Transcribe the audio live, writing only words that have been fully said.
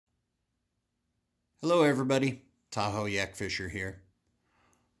Hello everybody, Tahoe Yak Fisher here.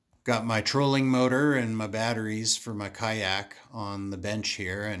 Got my trolling motor and my batteries for my kayak on the bench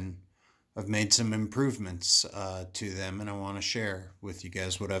here, and I've made some improvements to them, and I want to share with you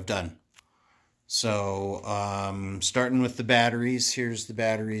guys what I've done. So starting with the batteries, here's the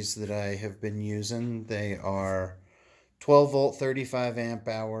batteries that I have been using. They are 12 volt 35 amp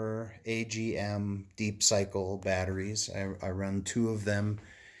hour AGM deep cycle batteries. I run two of them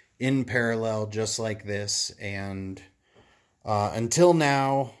in parallel just like this, and until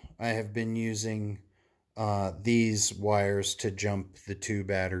now I have been using these wires to jump the two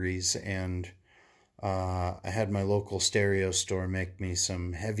batteries, and I had my local stereo store make me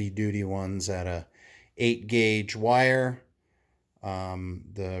some heavy duty ones at a 8 gauge wire.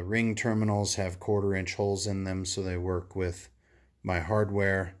 The ring terminals have 1/4 inch holes in them, so they work with my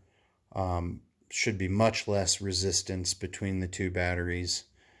hardware. Should be much less resistance between the two batteries.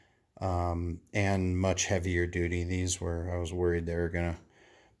 And much heavier duty. I was worried they were going to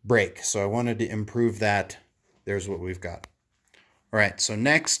break. So I wanted to improve that. There's what we've got. All right, so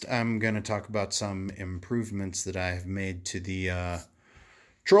next I'm going to talk about some improvements that I have made to the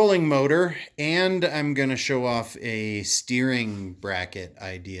trolling motor, and I'm going to show off a steering bracket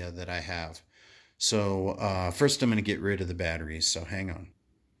idea that I have. So first I'm going to get rid of the batteries, so hang on.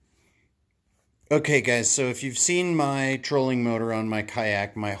 Okay guys, so if you've seen my trolling motor on my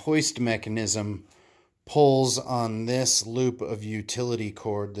kayak, my hoist mechanism pulls on this loop of utility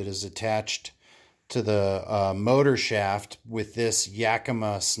cord that is attached to the motor shaft with this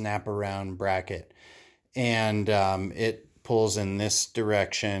Yakima snap around bracket. And it pulls in this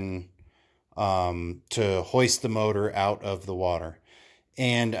direction to hoist the motor out of the water.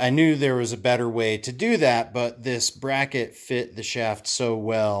 And I knew there was a better way to do that, but this bracket fit the shaft so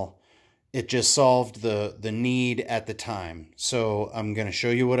well, it just solved the need at the time. So I'm going to show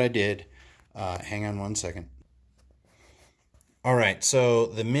you what I did. Hang on one second. All right, so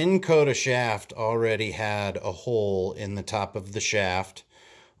the Minn Kota shaft already had a hole in the top of the shaft.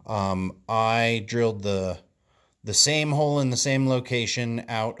 I drilled the same hole in the same location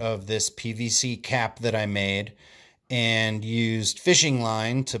out of this PVC cap that I made, and used fishing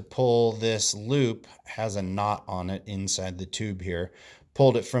line to pull this loop. Has a knot on it inside the tube here.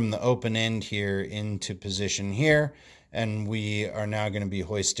 Pulled it from the open end here into position here, and we are now going to be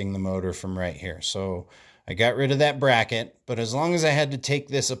hoisting the motor from right here. So I got rid of that bracket, but as long as I had to take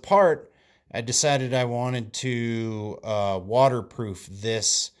this apart, I decided I wanted to waterproof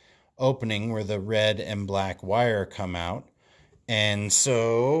this opening where the red and black wire come out. And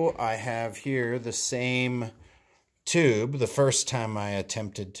so I have here the same tube. The first time I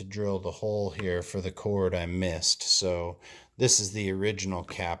attempted to drill the hole here for the cord, I missed. So this is the original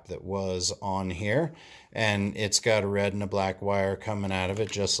cap that was on here, and it's got a red and a black wire coming out of it,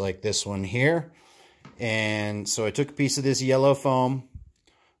 just like this one here. And so I took a piece of this yellow foam,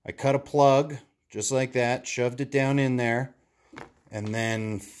 I cut a plug just like that, shoved it down in there, and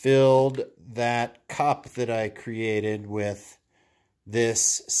then filled that cup that I created with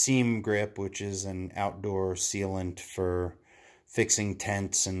this seam grip, which is an outdoor sealant for fixing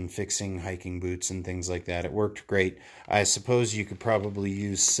tents and fixing hiking boots and things like that. It worked great. I suppose you could probably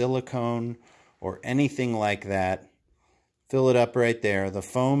use silicone or anything like that. Fill it up right there. The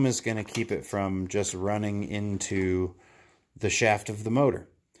foam is going to keep it from just running into the shaft of the motor.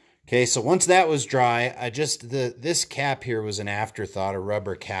 Okay, so once that was dry, this cap here was an afterthought, a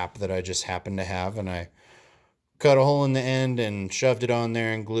rubber cap that I just happened to have, and I cut a hole in the end and shoved it on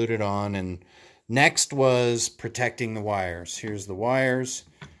there and glued it on. And next was protecting the wires. Here's the wires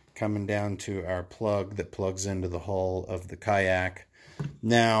coming down to our plug that plugs into the hull of the kayak.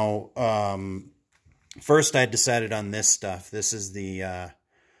 Now, first I decided on this stuff. This is the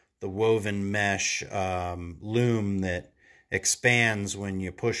woven mesh loom that expands when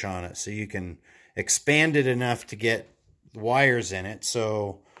you push on it. So you can expand it enough to get wires in it.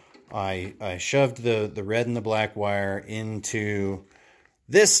 So I shoved the red and the black wire into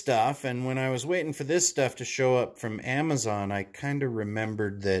this stuff, and when I was waiting for this stuff to show up from Amazon, I kind of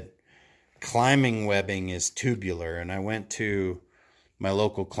remembered that climbing webbing is tubular, and I went to my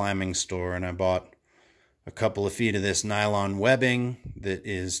local climbing store and I bought a couple of feet of this nylon webbing that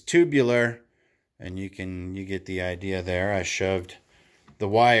is tubular, and you get the idea there. I shoved the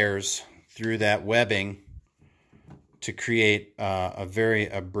wires through that webbing to create a very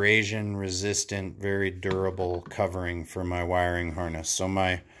abrasion resistant, very durable covering for my wiring harness. So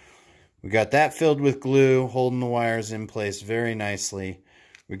we got that filled with glue, holding the wires in place very nicely.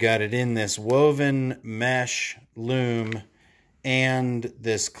 We got it in this woven mesh loom and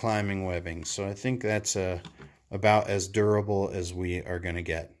this climbing webbing. So I think that's about as durable as we are going to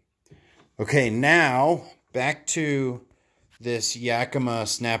get. Okay, now back to this Yakima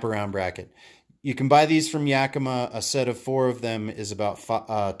snap around bracket. You can buy these from Yakima. A set of 4 of them is about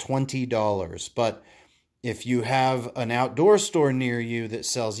 $20. But if you have an outdoor store near you that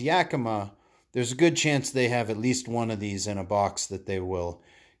sells Yakima, there's a good chance they have at least one of these in a box that they will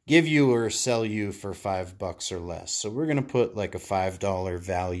give you or sell you for $5 or less. So we're going to put like a $5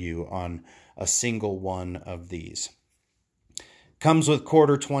 value on a single one of these. Comes with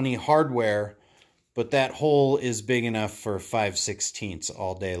 1/4-20 hardware, but that hole is big enough for 5/16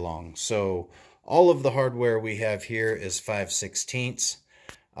 all day long. So all of the hardware we have here is 5/16.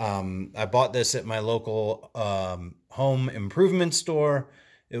 I bought this at my local home improvement store.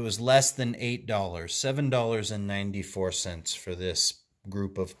 It was less than $8, $7.94 for this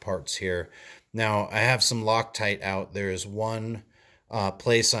group of parts here. Now, I have some Loctite out. There is one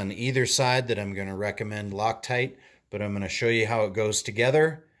place on either side that I'm going to recommend Loctite, but I'm going to show you how it goes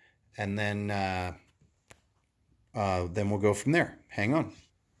together, and then we'll go from there. Hang on.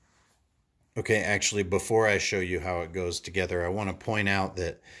 Okay, actually, before I show you how it goes together, I want to point out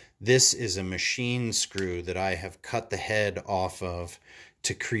that this is a machine screw that I have cut the head off of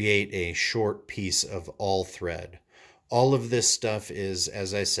to create a short piece of all thread. All of this stuff is,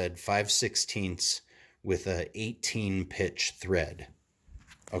 as I said, 5/16 with a 18 pitch thread.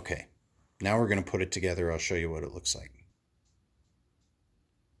 Okay, now we're going to put it together. I'll show you what it looks like.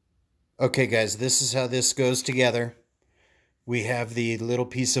 Okay, guys, this is how this goes together. We have the little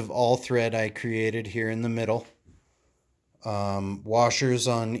piece of all thread I created here in the middle. Washers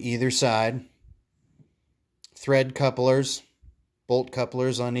on either side. Thread couplers, bolt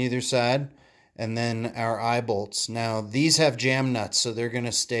couplers on either side. And then our eye bolts. Now, these have jam nuts, so they're going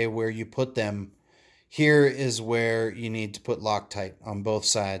to stay where you put them. Here is where you need to put Loctite on both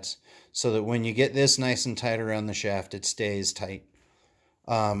sides, so that when you get this nice and tight around the shaft, it stays tight.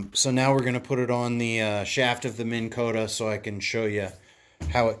 So now we're going to put it on the shaft of the Minn Kota so I can show you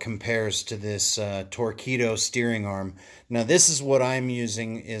how it compares to this Torqeedo steering arm. Now, this is what I'm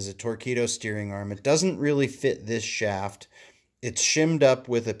using, is a Torqeedo steering arm. It doesn't really fit this shaft. It's shimmed up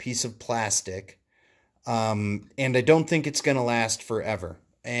with a piece of plastic, and I don't think it's going to last forever.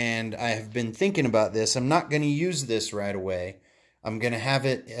 And I have been thinking about this. I'm not going to use this right away. I'm going to have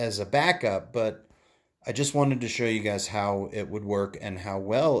it as a backup, but I just wanted to show you guys how it would work and how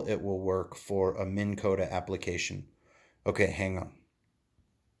well it will work for a Minn Kota application. Okay, hang on.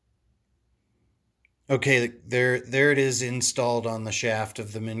 Okay, there it is installed on the shaft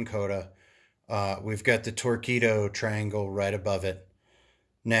of the Minn Kota. We've got the Torqeedo triangle right above it.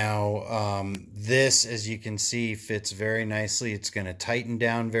 Now, this, as you can see, fits very nicely. It's going to tighten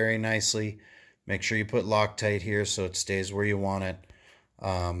down very nicely. Make sure you put Loctite here so it stays where you want it.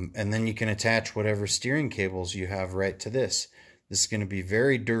 And then you can attach whatever steering cables you have right to this. This is going to be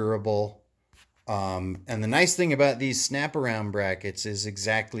very durable. And the nice thing about these snap around brackets is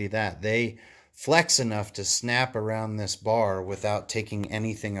exactly that. They flex enough to snap around this bar without taking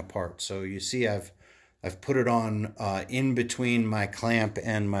anything apart. So you see I've put it on in between my clamp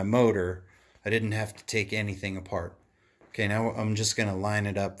and my motor. I didn't have to take anything apart. Okay, now I'm just going to line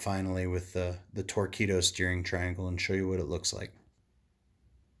it up finally with the Torqeedo steering triangle and show you what it looks like.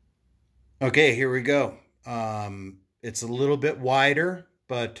 Okay, here we go. It's a little bit wider,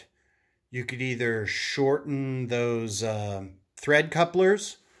 but you could either shorten those thread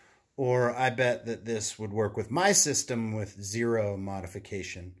couplers, or I bet that this would work with my system with 0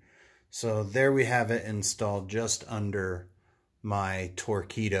 modification. So there we have it installed just under my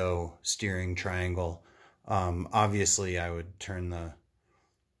Torqeedo steering triangle. Obviously, I would turn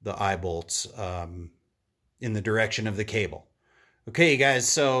the eye bolts in the direction of the cable. Okay, guys,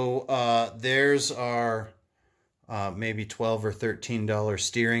 so there's our maybe $12 or $13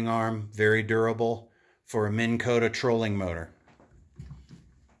 steering arm, very durable, for a Minn Kota trolling motor.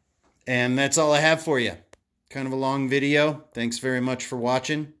 And that's all I have for you. Kind of a long video. Thanks very much for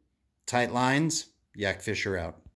watching. Tight lines, Yak Fisher out.